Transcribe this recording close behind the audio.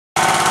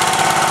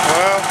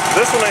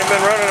This one ain't been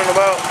running in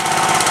about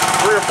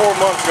 3 or 4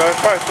 months, guys.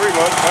 Probably 3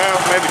 months.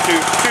 Well, maybe 3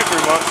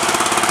 months.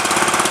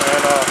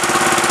 And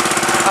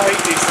I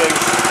hate these things.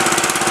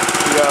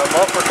 The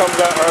muffler comes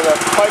out, or the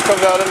pipe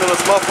comes out into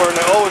this muffler, and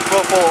they always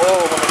fill full of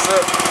oil when they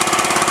sit.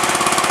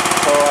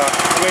 So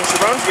I mean, she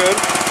runs good,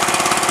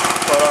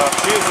 but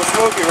she is a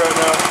smokey right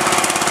now.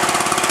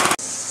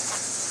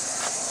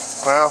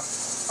 Well,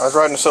 I was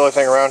riding the silly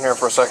thing around here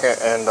for a second,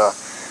 and the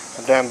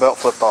damn belt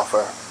flipped off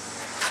there.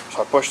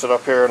 So I pushed it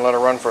up here and let it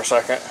run for a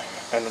second,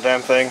 and the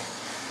damn thing,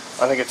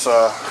 I think it's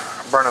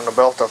burning the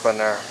belt up in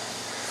there.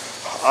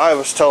 I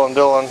was telling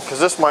Dylan, because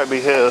this might be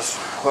his,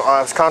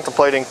 I was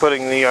contemplating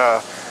putting the,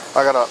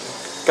 I got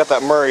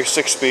that Murray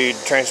 6-speed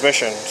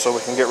transmission, so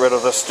we can get rid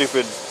of this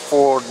stupid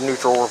forward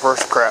neutral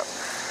reverse crap,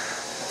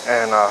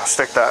 and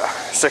stick that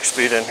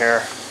 6-speed in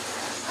here.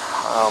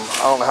 I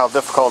don't know how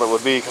difficult it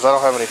would be, because I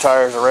don't have any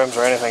tires or rims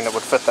or anything that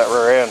would fit that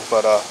rear end,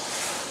 but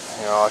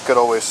you know, I could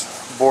always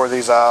bore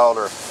these out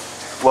or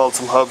weld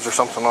some hubs or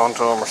something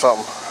onto them or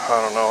something. I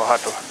don't know.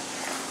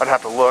 I'd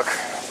have to look,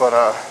 but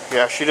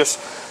yeah,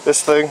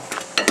 this thing,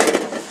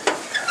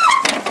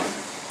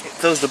 it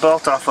throws the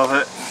belt off of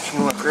it. You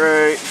can look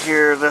right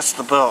here, that's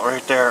the belt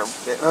right there.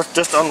 It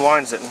just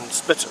unwinds it and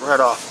spits it right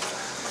off.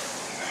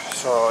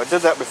 So I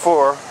did that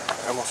before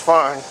and was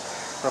fine.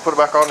 I put it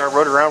back on there,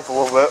 rode it around for a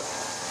little bit.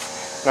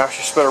 Now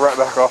she spit it right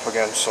back off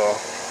again, so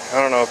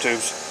I don't know,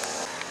 tubes.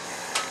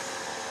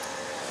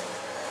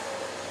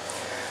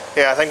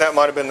 Yeah, I think that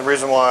might have been the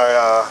reason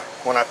why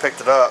when I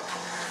picked it up,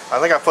 I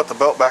think I put the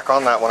belt back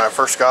on that when I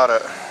first got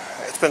it.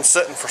 It's been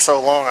sitting for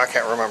so long I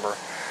can't remember.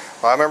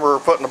 But I remember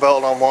putting the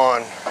belt on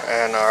one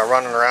and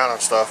running around and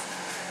stuff.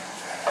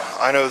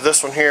 I know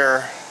this one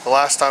here, the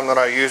last time that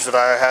I used it,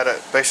 I had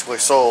it basically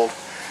sold,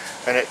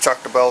 and it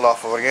chucked the belt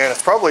off of it again.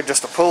 It's probably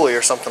just a pulley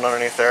or something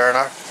underneath there, and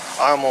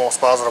I'm almost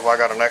positive I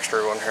got an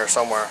extra one here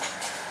somewhere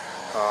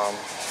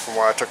from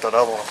where I took that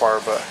other one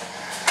apart. But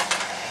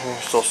you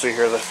can still see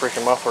here the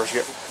freaking muffler's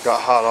got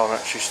hot on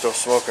it. She's still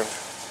smoking.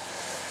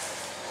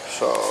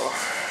 So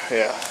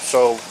yeah,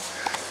 so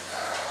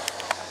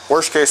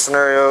worst case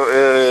scenario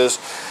is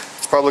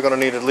it's probably going to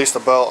need at least a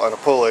belt and a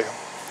pulley,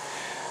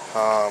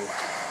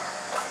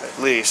 at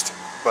least.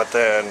 But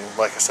then,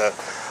 like I said,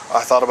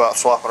 I thought about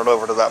swapping it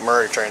over to that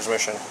Murray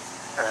transmission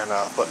and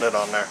putting it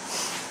on there,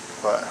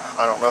 but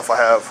I don't know if I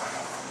have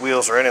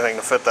wheels or anything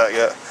to fit that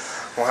yet.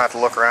 We'll have to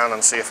look around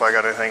and see if I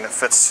got anything that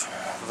fits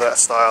that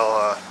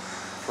style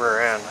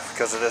rear end,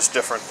 because it is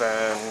different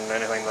than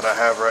anything that I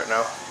have right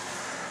now.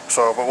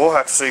 So, but we'll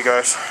have to see,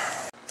 guys.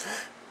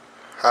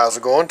 How's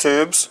it going,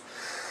 tubes?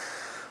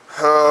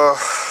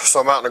 So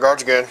I'm out in the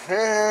garage again.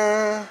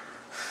 Yeah.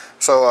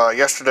 So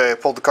yesterday I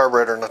pulled the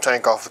carburetor and the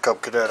tank off the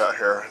Cub Cadet out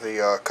here,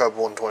 the Cub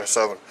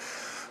 127.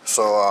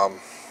 So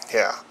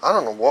yeah, I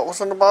don't know what was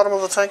in the bottom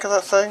of the tank of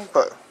that thing,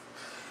 but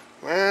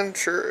man,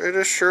 sure, it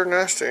is sure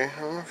nasty. I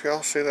don't know if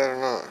y'all see that or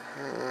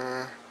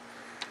not.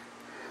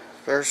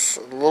 There's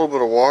a little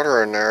bit of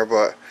water in there,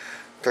 but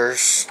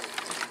there's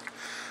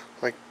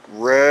like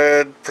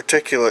red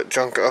particulate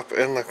junk up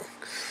in that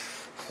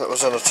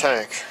was in the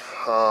tank.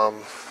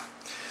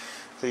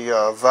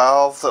 The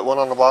valve that went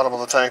on the bottom of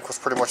the tank was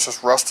pretty much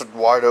just rusted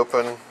wide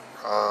open.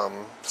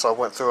 So I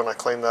went through and I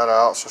cleaned that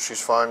out, so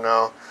she's fine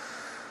now.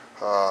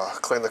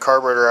 Cleaned the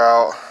carburetor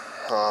out.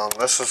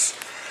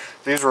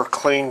 These were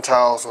clean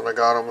towels when I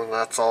got them, and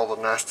that's all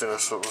the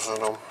nastiness that was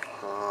in them.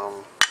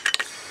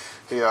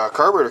 The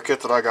carburetor kit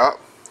that I got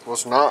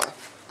was not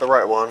the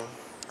right one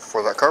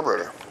for that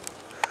carburetor.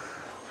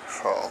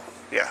 So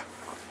yeah,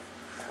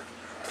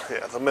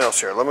 the mail's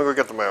here. Let me go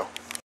get the mail.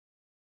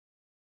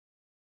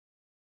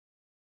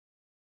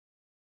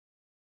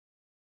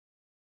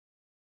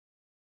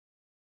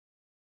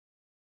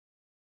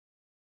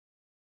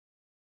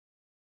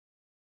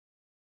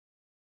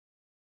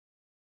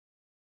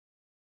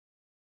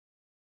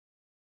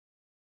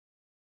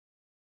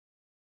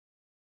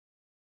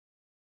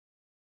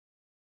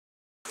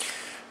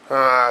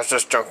 It's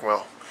just junk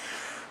mail.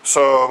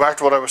 So back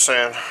to what I was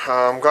saying.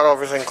 Got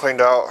everything cleaned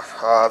out.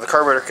 The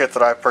carburetor kit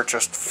that I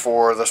purchased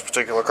for this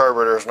particular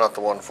carburetor is not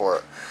the one for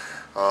it.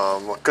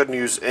 I couldn't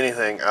use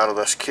anything out of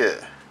this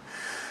kit.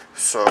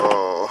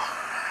 So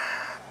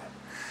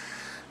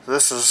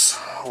this is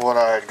what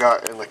I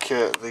got in the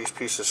kit. These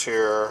pieces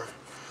here.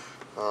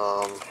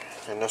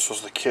 And this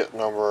was the kit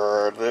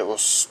number. It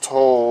was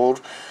told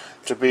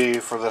to be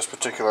for this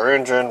particular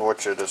engine,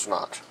 which it is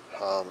not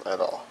at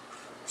all.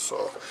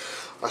 So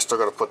I still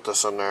got to put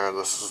this in there.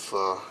 This is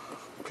the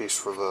piece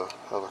for the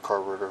other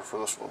carburetor for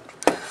this one.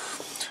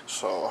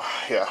 So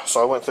yeah,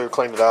 so I went through,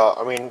 cleaned it out.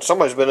 I mean,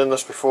 somebody's been in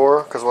this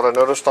before, because what I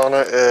noticed on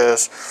it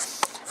is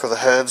for the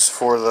heads,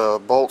 for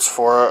the bolts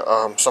for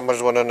it,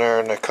 somebody's went in there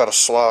and they cut a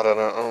slot in it.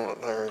 Oh,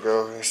 there you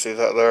go, you see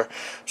that there?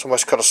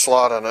 Somebody's cut a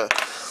slot in it,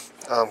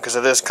 because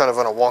it is kind of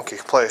in a wonky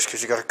place,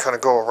 because you got to kind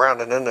of go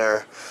around and in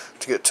there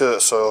to get to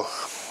it. So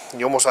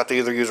you almost have to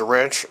either use a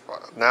wrench.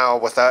 Now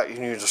with that, you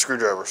can use a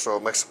screwdriver, so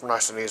it makes it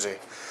nice and easy.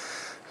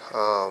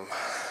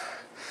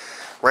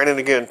 Raining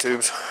again,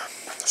 tubes.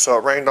 So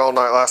it rained all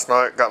night last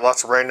night. Got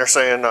lots of rain. They're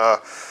saying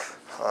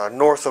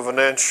north of an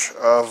inch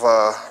of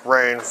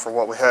rain for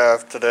what we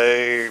have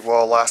today.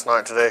 Well, last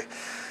night today.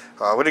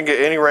 We didn't get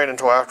any rain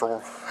until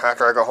after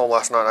I got home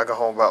last night. I got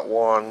home about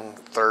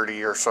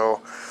 1:30 or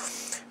so,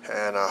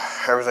 and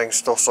everything's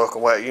still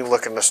soaking wet. You can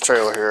look in this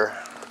trailer here.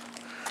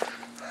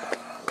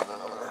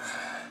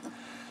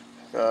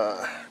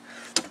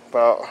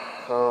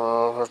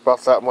 There's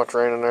about that much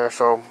rain in there,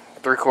 so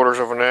 3/4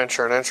 of an inch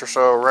or an inch or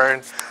so of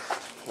rain,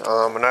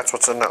 and that's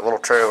what's in that little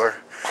trailer.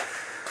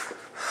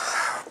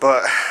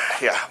 But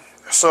yeah,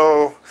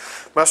 so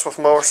messed with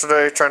mowers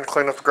today, trying to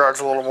clean up the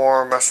garage a little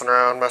more, messing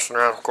around,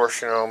 of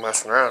course, you know,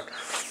 messing around.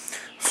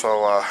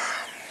 So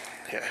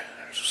yeah,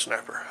 there's a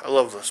snapper. I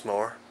love this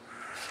mower.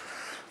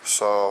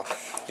 So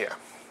yeah,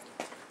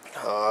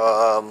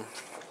 I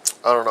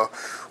don't know,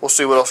 we'll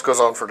see what else goes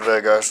on for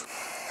today, guys.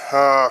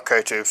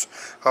 Okay, tubes,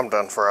 I'm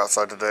done for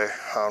outside today.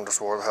 I'm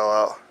just wore the hell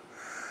out.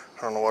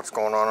 I don't know what's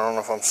going on. I don't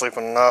know if I'm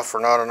sleeping enough or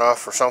not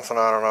enough or something,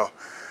 I don't know.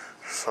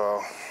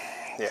 So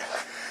yeah,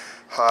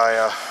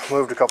 I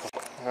moved a couple.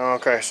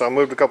 Okay, so I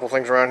moved a couple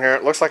things around here.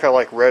 It looks like I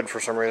like red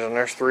for some reason.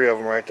 There's 3 of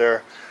them right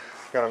there.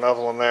 Got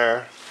another one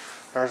there.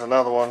 There's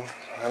another one,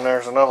 and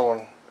there's another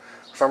one.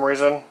 For some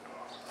reason,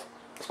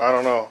 I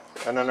don't know.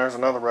 And then there's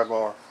another red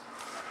mower.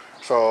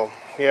 So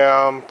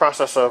yeah, I'm in the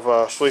process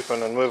of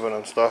sleeping and moving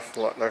and stuff.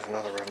 Look, there's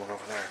another red one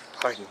over there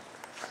hiding.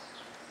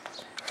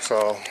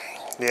 So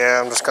yeah,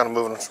 I'm just kind of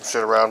moving some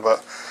shit around,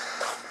 but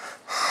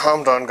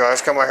I'm done,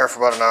 guys. Come out here for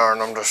about an hour,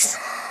 and I'm just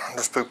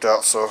pooped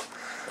out. So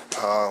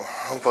I'm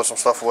gonna put some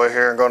stuff away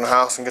here and go in the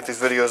house and get these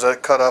videos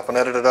cut up and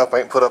edited up. I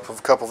ain't put up a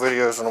couple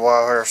videos in a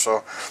while here,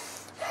 so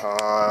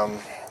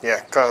yeah,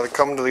 kind of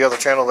coming to the other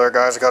channel there,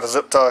 guys. I got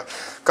a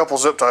couple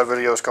zip tie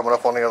videos coming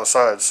up on the other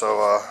side,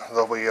 so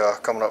they'll be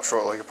coming up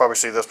shortly. You'll probably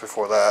see this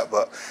before that,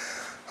 but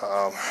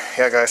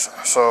yeah, guys.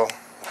 So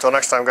until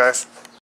next time, guys.